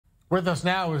With us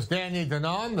now is Danny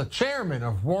Danon, the chairman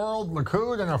of World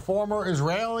Likud and a former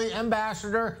Israeli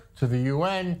ambassador to the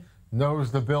UN. Knows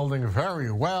the building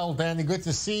very well. Danny, good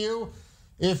to see you.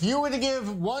 If you were to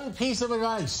give one piece of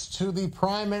advice to the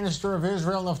Prime Minister of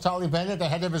Israel, Naftali Bennett,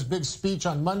 ahead of his big speech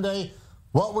on Monday,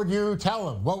 what would you tell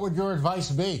him? What would your advice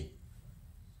be?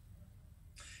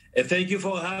 Thank you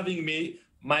for having me.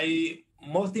 My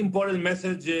most important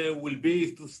message will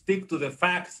be to stick to the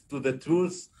facts, to the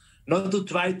truth, not to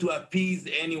try to appease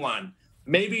anyone.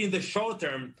 Maybe in the short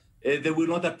term, they will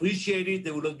not appreciate it,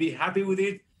 they will not be happy with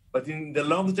it, but in the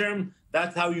long term,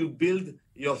 that's how you build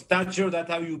your stature, that's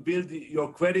how you build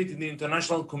your credit in the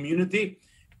international community.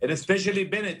 And especially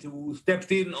Bennett, who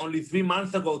stepped in only 3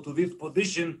 months ago to this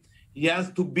position, he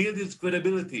has to build his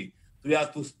credibility. So he has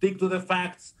to stick to the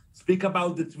facts, speak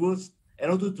about the truth,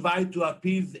 and not to try to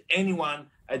appease anyone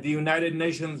at the United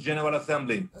Nations General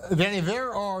Assembly. Danny,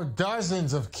 there are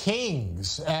dozens of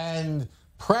kings and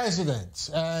presidents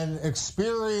and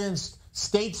experienced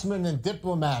statesmen and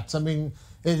diplomats. I mean,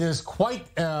 it is quite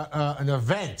an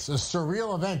event, a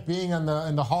surreal event, being in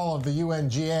the hall of the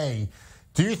UNGA.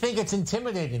 Do you think it's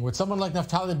intimidating with someone like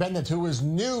Naftali Bennett, who is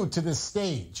new to this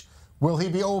stage? Will he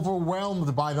be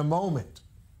overwhelmed by the moment?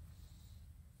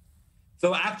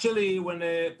 So actually, when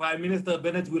Prime Minister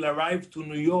Bennett will arrive to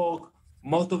New York,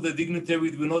 most of the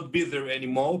dignitaries will not be there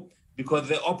anymore because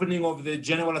the opening of the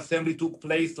General Assembly took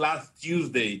place last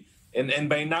Tuesday. And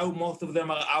by now, most of them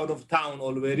are out of town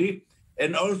already.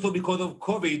 And also because of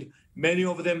COVID, many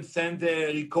of them sent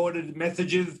recorded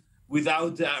messages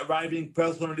without arriving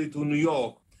personally to New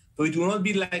York. So it will not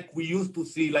be like we used to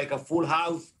see, like a full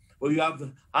house where you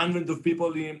have hundreds of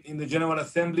people in the General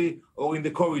Assembly or in the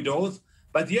corridors.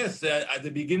 But yes, at the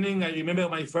beginning, I remember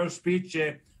my first speech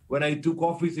when I took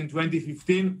office in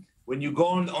 2015. When you go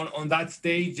on that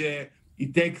stage,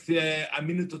 it takes a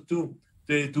minute or two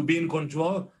to be in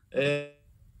control.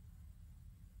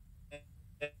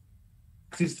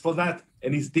 For that,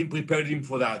 and his team prepared him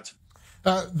for that.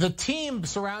 The team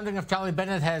surrounding Naftali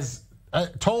Bennett has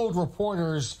told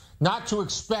reporters not to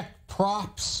expect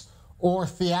props or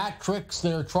theatrics.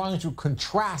 They're trying to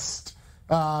contrast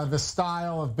the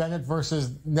style of Bennett versus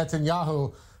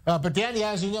Netanyahu. But Danny,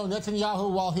 as you know,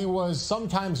 Netanyahu, while he was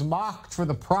sometimes mocked for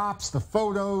the props, the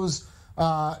photos,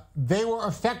 they were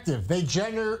effective. They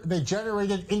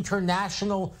generated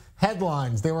international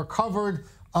headlines. They were covered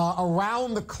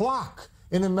around the clock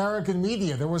in American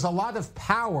media. There was a lot of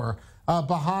power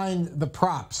behind the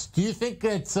props. Do you think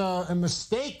it's a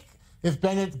mistake if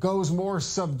Bennett goes more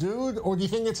subdued, or do you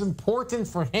think it's important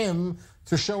for him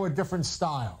to show a different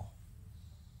style?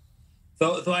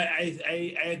 So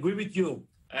I agree with you.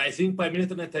 I think Prime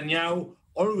Minister Netanyahu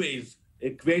always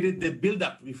created the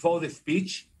build-up before the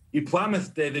speech. He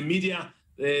promised the media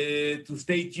to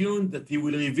stay tuned, that he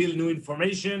will reveal new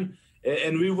information.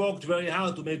 And we worked very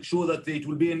hard to make sure that it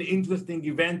will be an interesting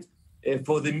event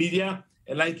for the media.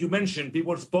 And like you mentioned,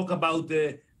 people spoke about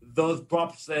those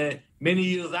props many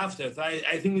years after. So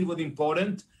I think it was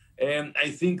important. And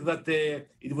I think that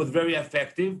it was very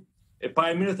effective.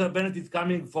 Prime Minister Bennett is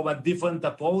coming from a different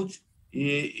approach.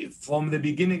 From the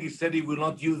beginning, he said he will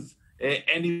not use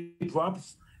any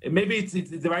props. And maybe it's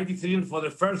the right decision for the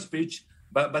first speech,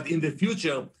 but in the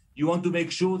future, you want to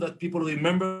make sure that people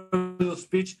remember your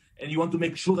speech, and you want to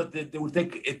make sure that they will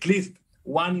take at least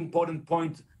one important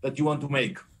point that you want to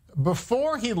make.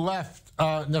 Before he left,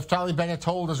 Naftali Bennett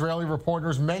told Israeli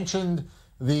reporters, mentioned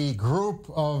the group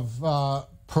of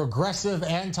progressive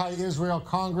anti-Israel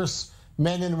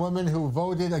congressmen and women who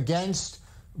voted against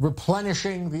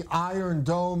replenishing the Iron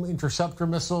Dome interceptor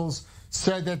missiles,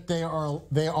 said that they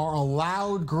are a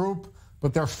loud group,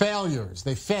 but they're failures.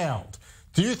 They failed.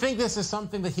 Do you think this is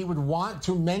something that he would want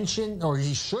to mention, or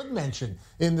he should mention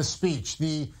in the speech?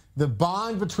 The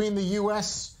bond between the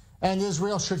U.S. and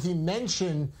Israel, should he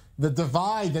mention the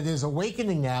divide that is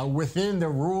awakening now within the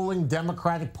ruling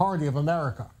Democratic Party of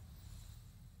America?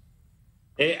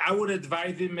 I would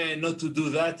advise him not to do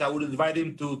that. I would advise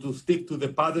him to stick to the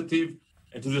positive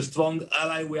and to the strong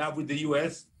ally we have with the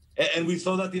U.S. And we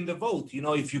saw that in the vote. You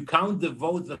know, if you count the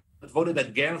votes that voted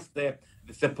against the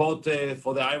support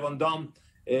for the Iron Dome,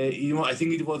 I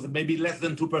think it was maybe less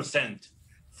than 2%.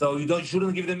 So you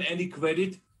shouldn't give them any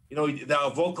credit. You know, they are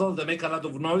vocal, they make a lot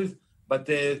of noise, but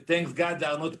thanks God they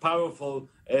are not powerful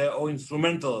or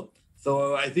instrumental.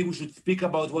 So I think we should speak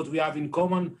about what we have in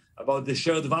common, about the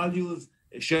shared values,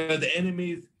 shared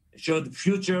enemies, shared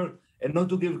future, and not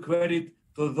to give credit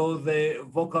to those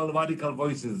vocal radical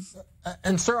voices.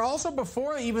 And sir, also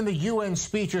before even the UN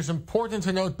speech, it's important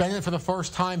to note Bennett, for the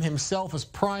first time himself as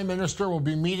Prime Minister, will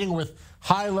be meeting with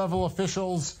high-level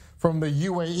officials from the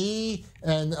UAE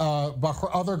and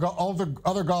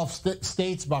other Gulf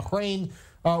states, Bahrain.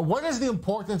 What is the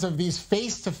importance of these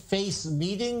face-to-face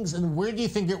meetings, and where do you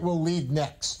think it will lead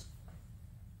next?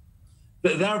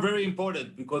 They are very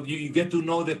important because you get to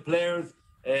know the players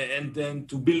and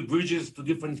to build bridges to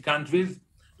different countries.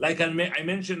 Like I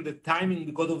mentioned, the timing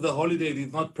because of the holidays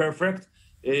is not perfect.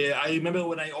 I remember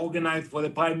when I organized for the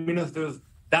prime ministers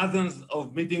dozens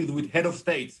of meetings with head of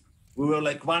states. We were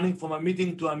like running from a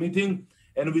meeting to a meeting,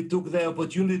 and we took the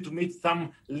opportunity to meet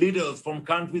some leaders from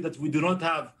countries that we do not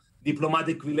have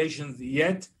diplomatic relations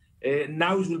yet.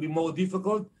 Now it will be more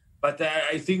difficult, but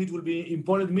I think it will be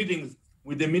important meetings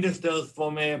with the ministers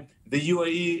from the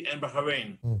UAE and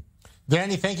Bahrain.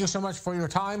 Danny, thank you so much for your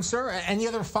time, sir. Any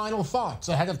other final thoughts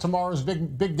ahead of tomorrow's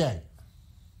big day?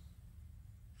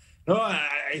 No,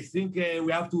 I think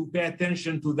we have to pay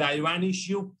attention to the Iran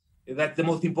issue. That's the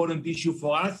most important issue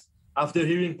for us. After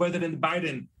hearing President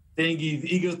Biden saying he's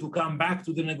eager to come back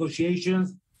to the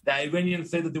negotiations, the Iranians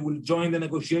said that they will join the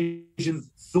negotiations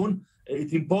soon.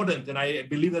 It's important, and I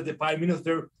believe that the Prime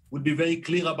Minister will be very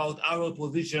clear about our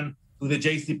position to the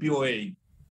JCPOA.